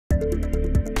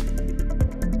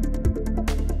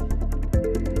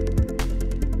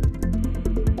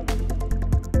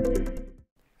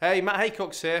Hey, Matt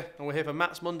Haycox here, and we're here for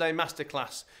Matt's Monday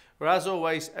Masterclass, where as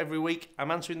always, every week, I'm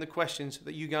answering the questions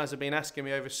that you guys have been asking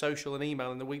me over social and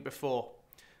email in the week before.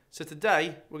 So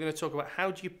today, we're going to talk about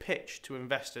how do you pitch to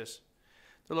investors.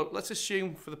 So look, let's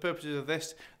assume for the purposes of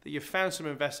this, that you've found some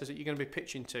investors that you're going to be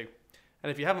pitching to.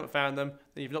 And if you haven't found them,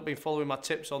 then you've not been following my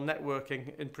tips on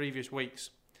networking in previous weeks.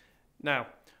 Now,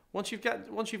 once you've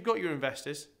got your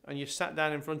investors, and you've sat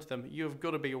down in front of them, you've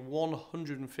got to be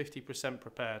 150%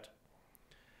 prepared.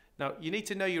 Now, you need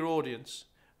to know your audience,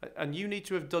 and you need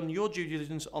to have done your due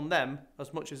diligence on them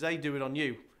as much as they do it on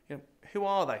you. Who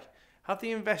are they? Have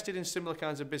they invested in similar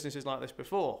kinds of businesses like this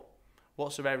before?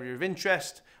 What's their area of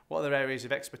interest? What are their areas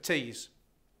of expertise?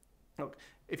 Look,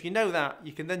 if you know that,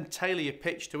 you can then tailor your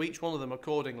pitch to each one of them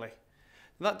accordingly.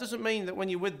 That doesn't mean that when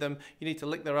you're with them, you need to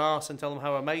lick their arse and tell them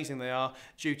how amazing they are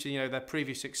due to their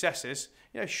previous successes.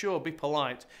 Sure, be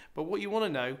polite, but what you want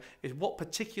to know is what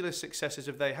particular successes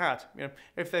have they had.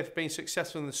 If they've been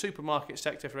successful in the supermarket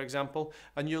sector, for example,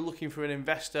 and you're looking for an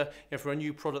investor for a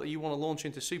new product that you want to launch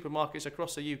into supermarkets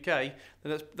across the UK,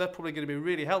 then they're probably going to be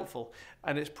really helpful,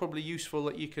 and it's probably useful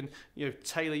that you can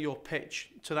tailor your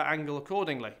pitch to that angle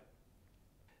accordingly.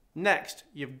 Next,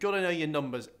 you've got to know your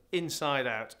numbers inside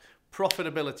out.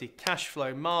 Profitability, cash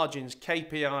flow, margins,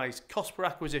 KPIs, cost per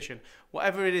acquisition,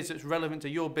 whatever it is that's relevant to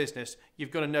your business,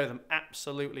 you've got to know them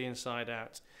absolutely inside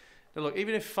out. Now look,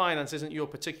 even if finance isn't your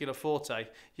particular forte,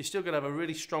 you're still going to have a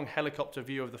really strong helicopter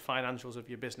view of the financials of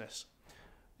your business.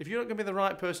 If you're not going to be the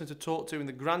right person to talk to in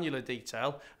the granular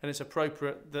detail, and it's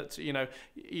appropriate that you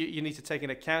need to take an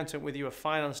accountant with you, a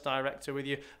finance director with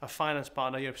you, a finance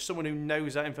partner, someone who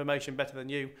knows that information better than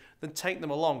you, then take them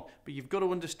along. But you've got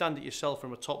to understand it yourself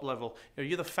from a top level.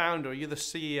 You're the founder, you're the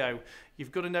CEO.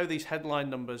 You've got to know these headline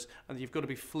numbers, and you've got to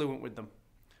be fluent with them.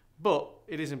 But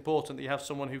it is important that you have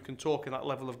someone who can talk in that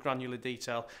level of granular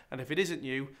detail. And if it isn't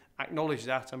you, acknowledge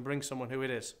that and bring someone who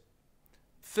it is.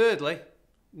 Thirdly,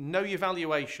 know your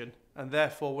valuation and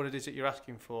therefore what it is that you're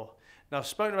asking for. Now, I've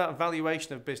spoken about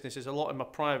valuation of businesses a lot in my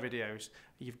prior videos.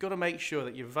 You've got to make sure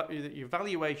that your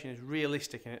valuation is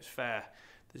realistic and it's fair.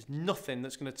 There's nothing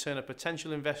that's going to turn a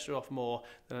potential investor off more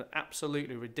than an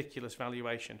absolutely ridiculous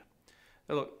valuation.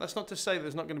 Now look, that's not to say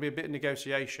there's not going to be a bit of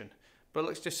negotiation, but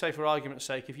let's just say for argument's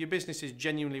sake, if your business is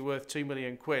genuinely worth 2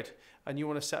 million quid and you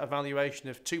want to set a valuation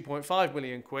of 2.5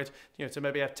 million quid, to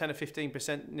maybe have 10 or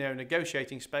 15%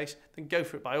 negotiating space, then go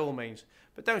for it by all means.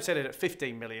 But don't set it at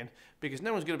 15 million because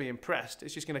no one's going to be impressed.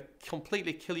 It's just going to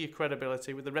completely kill your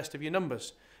credibility with the rest of your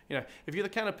numbers. If you're the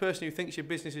kind of person who thinks your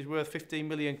business is worth 15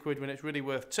 million quid when it's really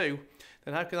worth 2,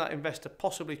 then how can that investor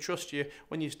possibly trust you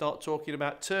when you start talking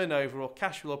about turnover or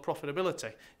cash flow or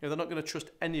profitability? They're not going to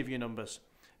trust any of your numbers.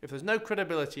 If there's no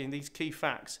credibility in these key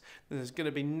facts, then there's going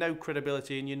to be no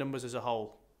credibility in your numbers as a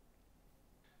whole.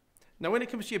 Now, when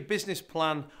it comes to your business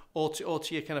plan or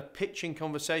to your kind of pitching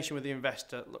conversation with the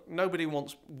investor, look, nobody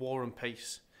wants war and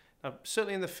peace. Now,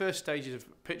 certainly in the first stages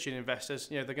of pitching investors,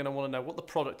 they're going to want to know what the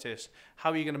product is, how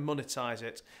are you going to monetize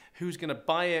it, who's going to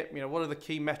buy it, what are the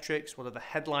key metrics, what are the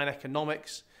headline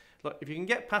economics. Look, if you can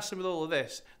get past them with all of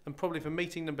this, then probably for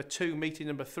meeting number 2, meeting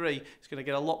number 3, it's going to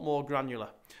get a lot more granular.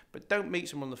 But don't meet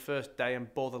someone on the first day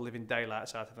and bore the living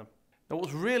daylights out of them. Now,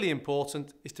 what's really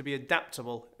important is to be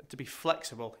adaptable, to be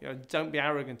flexible. Don't be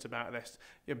arrogant about this.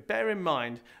 Bear in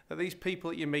mind that these people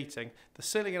that you're meeting, they're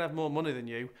certainly going to have more money than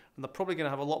you, and they're probably going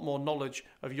to have a lot more knowledge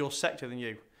of your sector than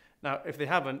you. Now, if they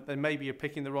haven't, then maybe you're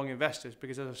picking the wrong investors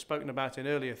because, as I've spoken about in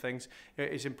earlier things,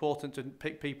 it's important to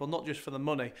pick people not just for the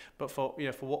money, but for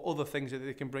what other things that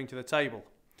they can bring to the table.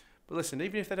 But listen,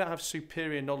 even if they don't have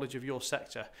superior knowledge of your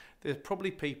sector, there's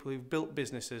probably people who've built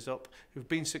businesses up, who've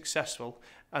been successful,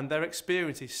 and their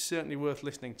experience is certainly worth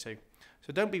listening to.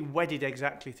 So don't be wedded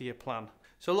exactly to your plan.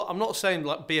 So look, I'm not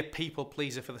saying be a people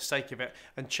pleaser for the sake of it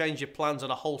and change your plans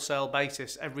on a wholesale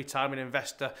basis every time an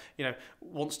investor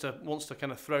wants to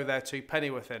kind of throw their 2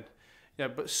 pennyworth in.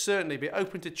 But certainly be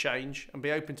open to change and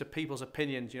be open to people's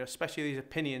opinions, especially these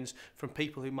opinions from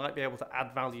people who might be able to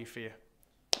add value for you.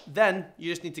 Then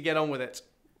you just need to get on with it.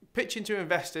 Pitching to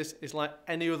investors is like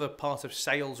any other part of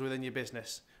sales within your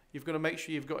business. You've got to make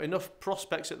sure you've got enough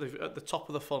prospects at the top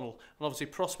of the funnel, and obviously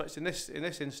prospects in this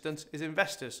instance is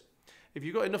investors. If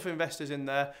you've got enough investors in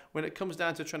there, when it comes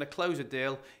down to trying to close a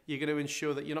deal, you're going to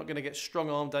ensure that you're not going to get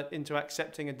strong-armed into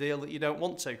accepting a deal that you don't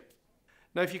want to.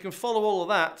 Now, if you can follow all of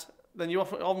that, then you're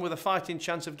on with a fighting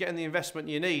chance of getting the investment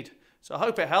you need. So I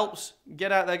hope it helps.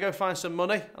 Get out there, go find some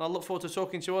money, and I look forward to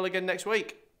talking to you all again next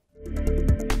week.